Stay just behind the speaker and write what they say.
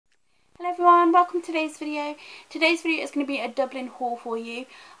everyone, welcome to today's video. Today's video is going to be a Dublin haul for you.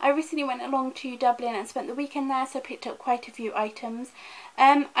 I recently went along to Dublin and spent the weekend there, so I picked up quite a few items.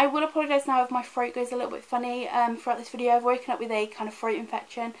 I will apologise now if my throat goes a little bit funny throughout this video. I've woken up with a kind of throat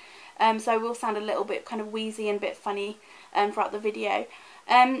infection, so I will sound a little bit kind of wheezy and a bit funny throughout the video.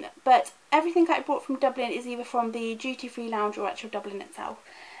 But everything that I bought from Dublin is either from the duty-free lounge or actual Dublin itself.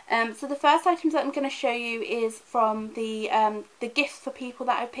 So the first items that I'm going to show you is from the gifts for people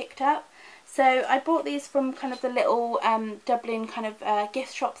that I picked up. So I bought these from kind of the little Dublin kind of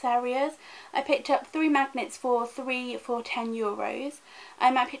gift shops areas. I picked up 3 magnets for 10 euros.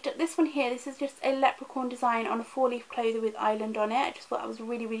 I picked up this one here. This is just a leprechaun design on a 4-leaf clover with island on it. I just thought that was a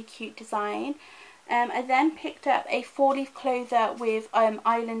really, really cute design. I then picked up a 4-leaf clover with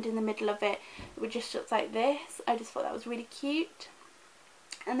island in the middle of it, which just looks like this. I just thought that was really cute.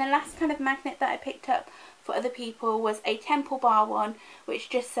 And the last kind of magnet that I picked up for other people was a temple bar one, which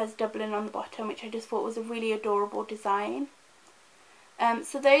just says Dublin on the bottom, which I just thought was a really adorable design.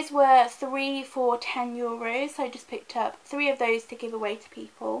 So those were 3 for 10 euros. So I just picked up 3 of those to give away to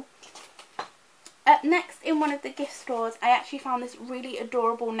people. Up next, in one of the gift stores, I actually found this really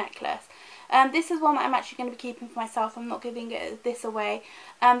adorable necklace. This is one that I'm actually going to be keeping for myself. I'm not giving this away,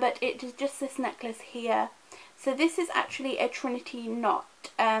 but it is just this necklace here. So this is actually a Trinity knot.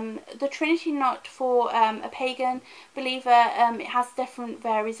 The Trinity knot for a pagan believer, it has different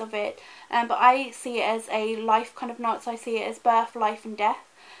varies of it, but I see it as a life kind of knot, so I see it as birth, life and death.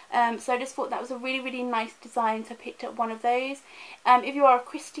 So I just thought that was a really, really nice design, so I picked up one of those. If you are a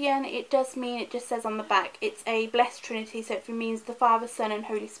Christian, it does mean, it just says on the back, it's a blessed Trinity, so it means the Father, Son and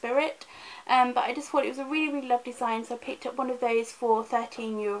Holy Spirit. But I just thought it was a really, really lovely design, so I picked up one of those for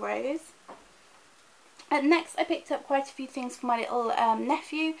 13 euros. Next, I picked up quite a few things for my little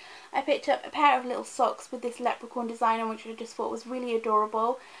nephew. I picked up a pair of little socks with this leprechaun design on, which I just thought was really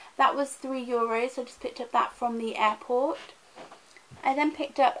adorable. That was 3 euros, so I just picked up that from the airport. I then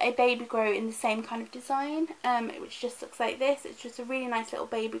picked up a baby grow in the same kind of design, which just looks like this. It's just a really nice little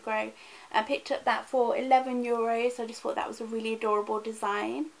baby grow. I picked up that for 11 euros, so I just thought that was a really adorable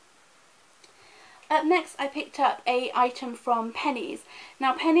design. Up next, I picked up a item from Penneys.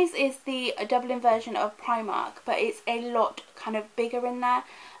 Now, Penneys is the Dublin version of Primark, but it's a lot kind of bigger in there.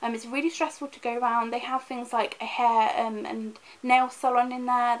 It's really stressful to go around. They have things like a hair and nail salon in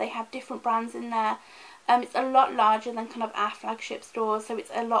there. They have different brands in there. It's a lot larger than kind of our flagship stores, so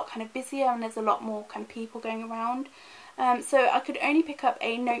it's a lot kind of busier and there's a lot more kind of people going around. So I could only pick up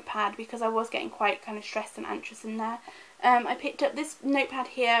a notepad because I was getting quite kind of stressed and anxious in there. I picked up this notepad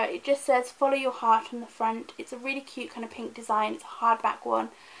here. It just says follow your heart on the front. It's a really cute kind of pink design. It's a hardback one.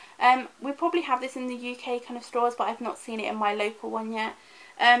 We probably have this in the UK kind of stores, but I've not seen it in my local one yet.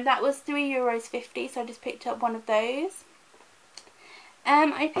 That was 3 euros 50, so I just picked up one of those.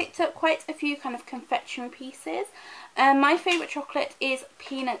 I picked up quite a few kind of confectionery pieces. My favourite chocolate is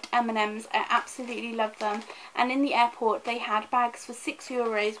peanut M&Ms. I absolutely love them. And in the airport they had bags for 6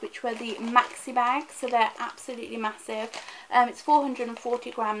 euros, which were the maxi bags, so they're absolutely massive. It's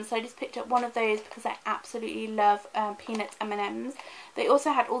 440 grams, so I just picked up one of those because I absolutely love peanut M&Ms. They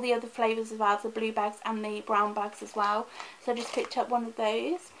also had all the other flavours as well, the blue bags and the brown bags as well, so I just picked up one of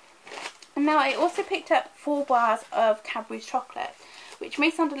those. And now I also picked up 4 bars of Cadbury's chocolate, which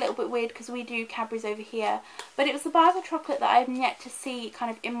may sound a little bit weird because we do Cadbury's over here, but it was the bars of chocolate that I have yet to see kind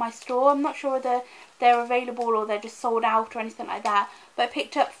of in my store. I'm not sure whether they're available or they're just sold out or anything like that, but I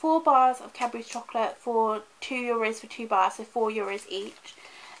picked up 4 bars of Cadbury's chocolate for 2 euros for 2 bars, so 4 euros each.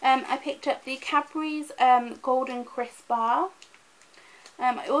 I picked up the Cadbury's Golden Crisp bar.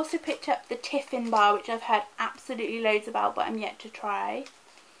 I also picked up the Tiffin bar, which I've heard absolutely loads about, but I'm yet to try.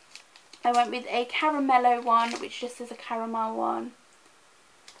 I went with a Caramello one, which just is a caramel one.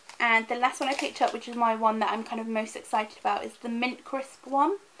 And the last one I picked up, which is my one that I'm kind of most excited about, is the Mint Crisp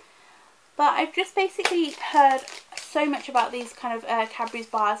one. But I've just basically heard so much about these kind of Cadbury's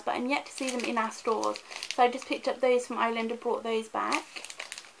bars, but I'm yet to see them in our stores. So I just picked up those from Ireland and brought those back.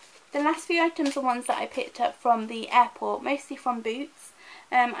 The last few items are ones that I picked up from the airport, mostly from Boots.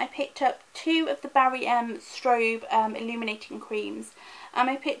 I picked up 2 of the Barry M strobe illuminating creams.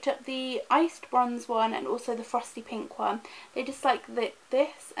 I picked up the iced bronze one and also the frosty pink one. They just like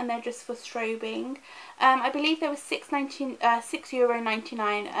this, and they're just for strobing. I believe they were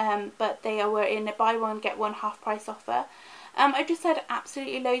 €6.99, but they were in a buy one get one half price offer. I just heard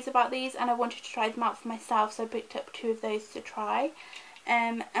absolutely loads about these and I wanted to try them out for myself, so I picked up 2 of those to try.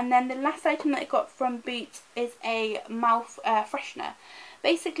 And then the last item that I got from Boots is a mouth freshener.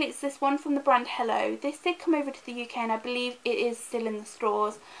 Basically, it's this one from the brand Hello. This did come over to the UK and I believe it is still in the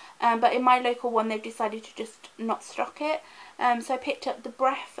stores. But in my local one, they've decided to just not stock it. So I picked up the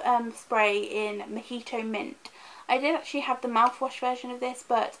breath spray in Mojito Mint. I did actually have the mouthwash version of this,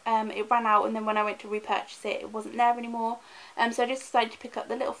 but it ran out, and then when I went to repurchase it, it wasn't there anymore. So I just decided to pick up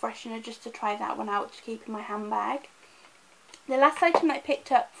the little freshener just to try that one out to keep in my handbag. The last item that I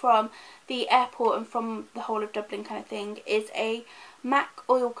picked up from the airport and from the whole of Dublin kind of thing is a MAC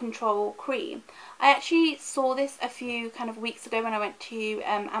oil control cream. I actually saw this a few kind of weeks ago when I went to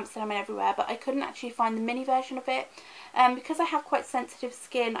Amsterdam and everywhere, but I couldn't actually find the mini version of it. Because I have quite sensitive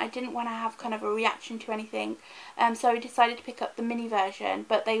skin, I didn't want to have kind of a reaction to anything, so I decided to pick up the mini version,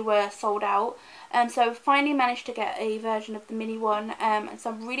 but they were sold out. So I finally managed to get a version of the mini one, and so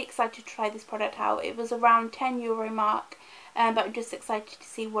I'm really excited to try this product out. It was around €10 mark. But I'm just excited to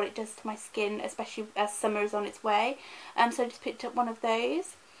see what it does to my skin, especially as summer is on its way. So I just picked up one of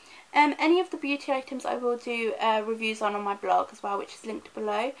those. Any of the beauty items I will do reviews on my blog as well, which is linked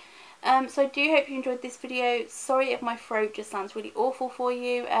below. So I do hope you enjoyed this video. Sorry if my throat just sounds really awful for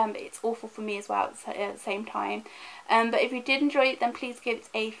you. It's awful for me as well at the same time. But if you did enjoy it, then please give it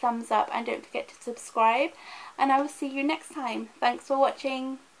a thumbs up and don't forget to subscribe. And I will see you next time. Thanks for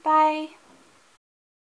watching. Bye.